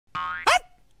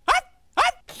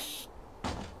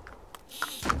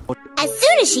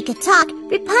as she could talk,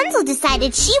 Rapunzel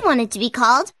decided she wanted to be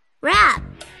called Rap.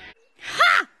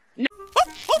 Ha! No.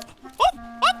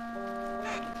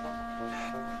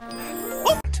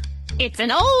 It's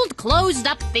an old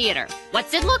closed-up theater.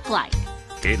 What's it look like?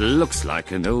 It looks like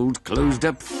an old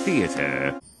closed-up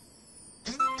theater.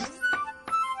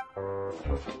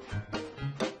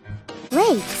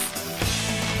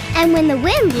 Lakes. And when the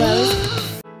wind blows...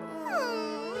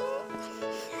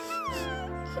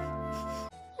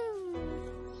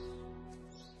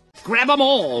 Grab 'em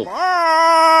all!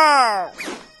 Meow!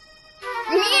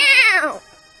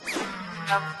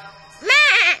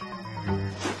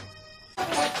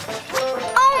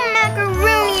 Oh,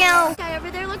 Macaronio! Guy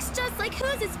over there looks just like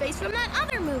Who's-His-Face from that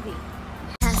other movie.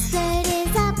 Custard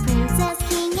is a princess,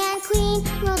 king and queen,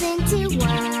 rolled into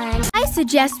one. I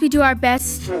suggest we do our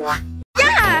best.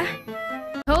 Yeah!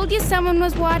 Told you someone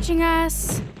was watching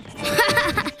us.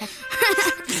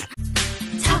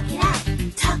 Talk it out,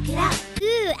 talk it out.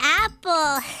 Ooh,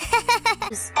 apple.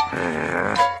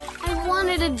 I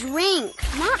wanted a drink,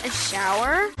 not a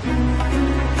shower.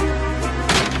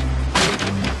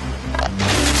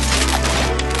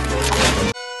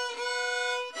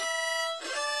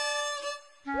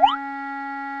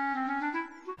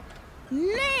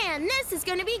 Man, this is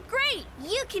gonna be great!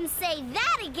 You can say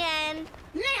that again.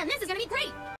 Man, this is gonna be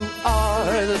great!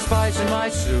 Are the spice in my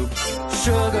soup,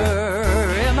 sugar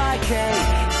in my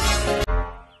cake?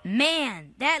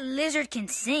 Man, that lizard can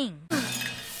sing.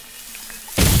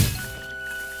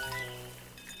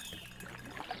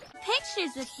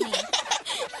 Pictures with me.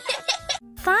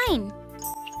 Fine.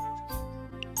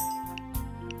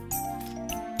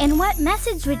 And what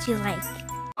message would you like?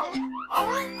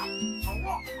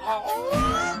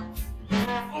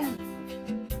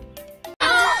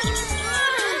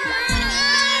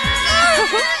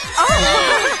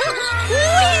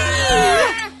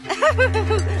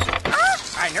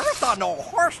 I never saw no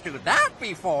horse do that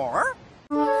before.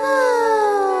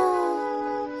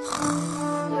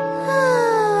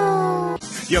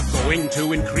 You're going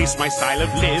to increase my style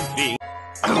of living.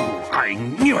 Oh, I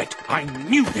knew it! I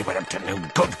knew they were up to no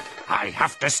good. I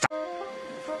have to stop.